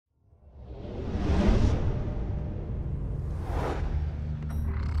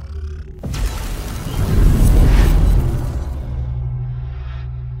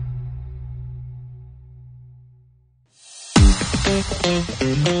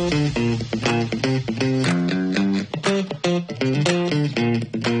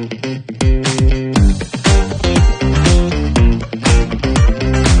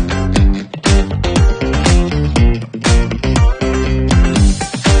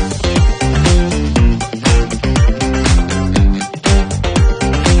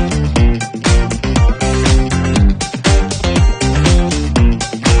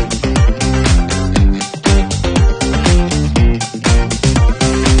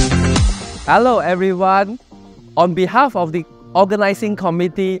Hello everyone. On behalf of the organizing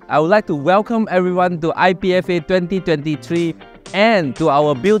committee, I would like to welcome everyone to IPFA 2023 and to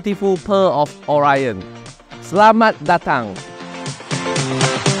our beautiful Pearl of Orion. Selamat datang.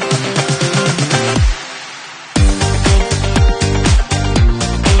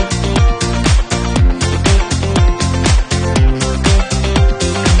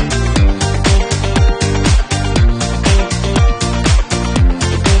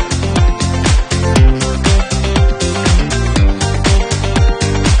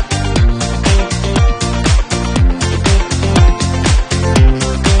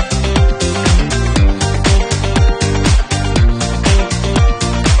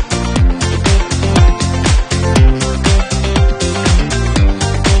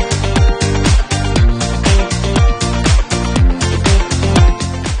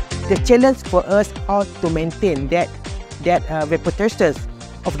 The challenge for us how to maintain that reputation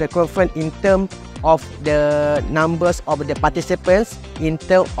of the conference in terms of the numbers of the participants, in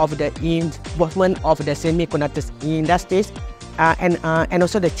terms of the involvement of the semiconductor industries, and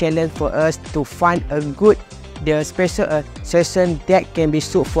also the challenge for us to find a good special session that can be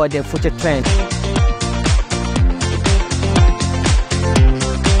suited for the future trend.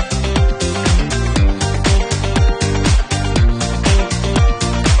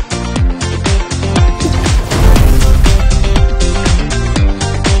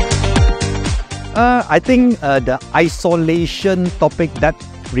 I think the isolation topic that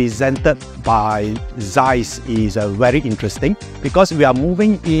presented by Zeiss is very interesting because we are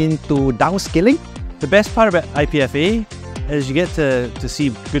moving into downscaling. The best part about IPFA is you get to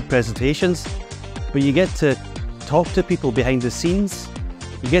see good presentations, but you get to talk to people behind the scenes.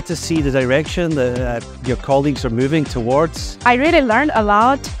 You get to see the direction that your colleagues are moving towards. I really learned a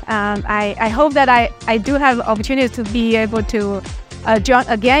lot. I hope that I do have the opportunity to be able to join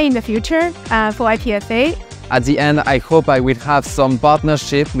again in the future for IPFA. At the end, I hope I will have some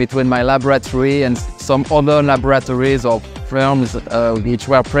partnership between my laboratory and some other laboratories or firms which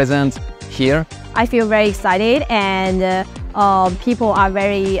were present here. I feel very excited, and people are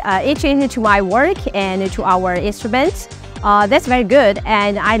very interested to my work and to our instruments. That's very good,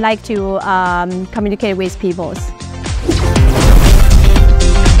 and I like to communicate with people.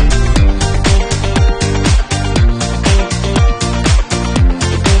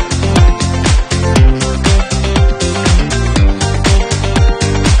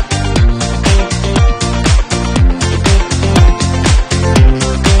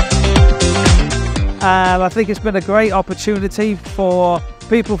 I think it's been a great opportunity for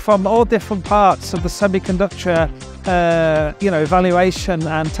people from all different parts of the semiconductor, evaluation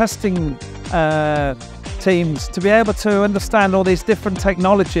and testing teams to be able to understand all these different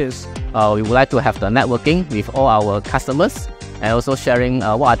technologies. We would like to have the networking with all our customers and also sharing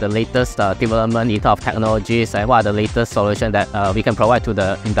what are the latest development in terms of technologies and what are the latest solutions that we can provide to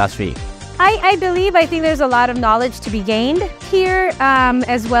the industry. I think there's a lot of knowledge to be gained here,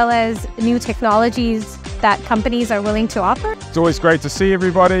 as well as new technologies that companies are willing to offer. It's always great to see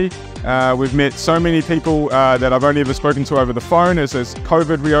everybody. We've met so many people that I've only ever spoken to over the phone. As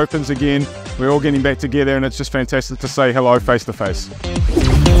COVID reopens again, we're all getting back together, and it's just fantastic to say hello face to face.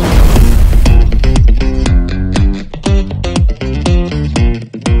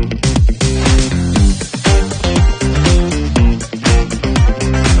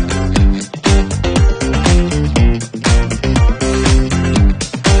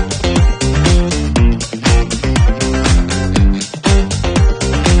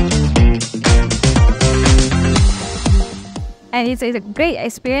 And it's a great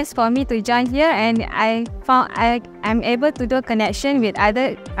experience for me to join here, and I found I'm able to do a connection with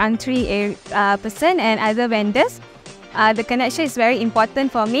other country person and other vendors. The connection is very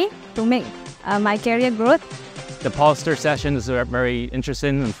important for me to make my career growth. The poster sessions are very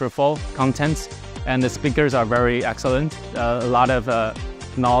interesting and fruitful contents, and the speakers are very excellent. A lot of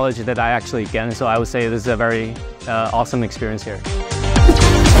knowledge that I actually get, so I would say this is a very awesome experience here.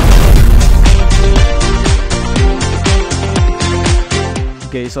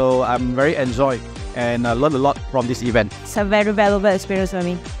 Okay, so I'm very enjoyed and learned a lot from this event. It's a very valuable experience for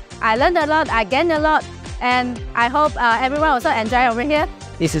me. I learned a lot, I gained a lot, and I hope everyone also enjoy over here.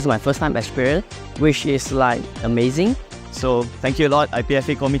 This is my first time experience, which is like amazing. So thank you a lot,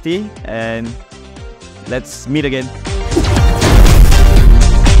 IPFA committee, and let's meet again.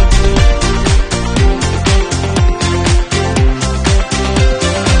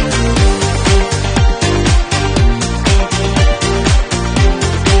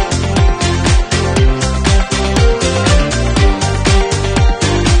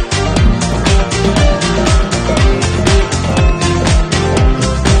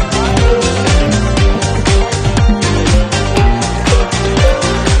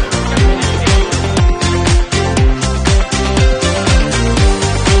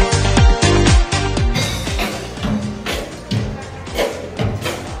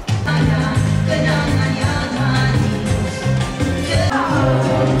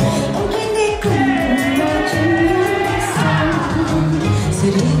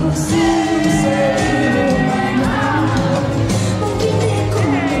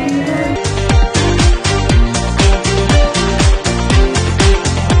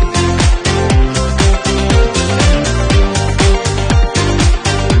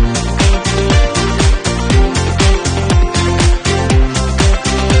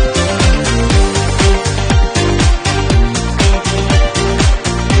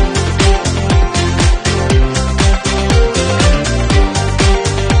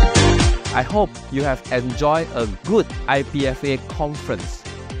 I hope you have enjoyed a good IPFA conference.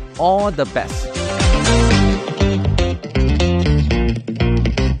 All the best.